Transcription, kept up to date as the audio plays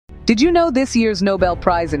Did you know this year's Nobel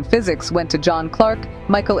Prize in Physics went to John Clarke,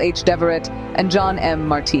 Michel H. Devoret, and John M.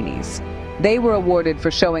 Martinis? They were awarded for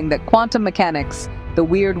showing that quantum mechanics, the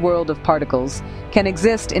weird world of particles, can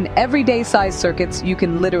exist in everyday-sized circuits you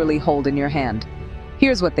can literally hold in your hand.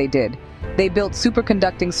 Here's what they did. They built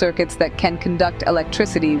superconducting circuits that can conduct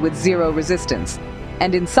electricity with zero resistance.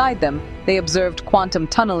 And inside them, they observed quantum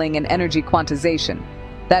tunneling and energy quantization.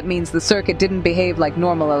 That means the circuit didn't behave like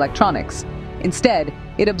normal electronics. Instead,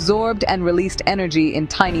 it absorbed and released energy in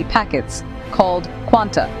tiny packets, called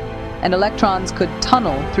quanta, and electrons could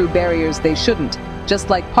tunnel through barriers they shouldn't,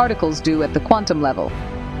 just like particles do at the quantum level.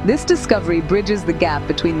 This discovery bridges the gap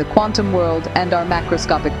between the quantum world and our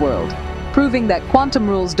macroscopic world, proving that quantum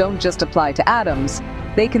rules don't just apply to atoms,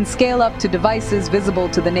 they can scale up to devices visible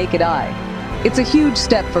to the naked eye. It's a huge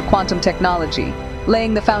step for quantum technology,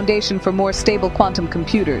 laying the foundation for more stable quantum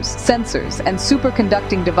computers, sensors, and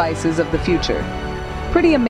superconducting devices of the future. Pretty amazing.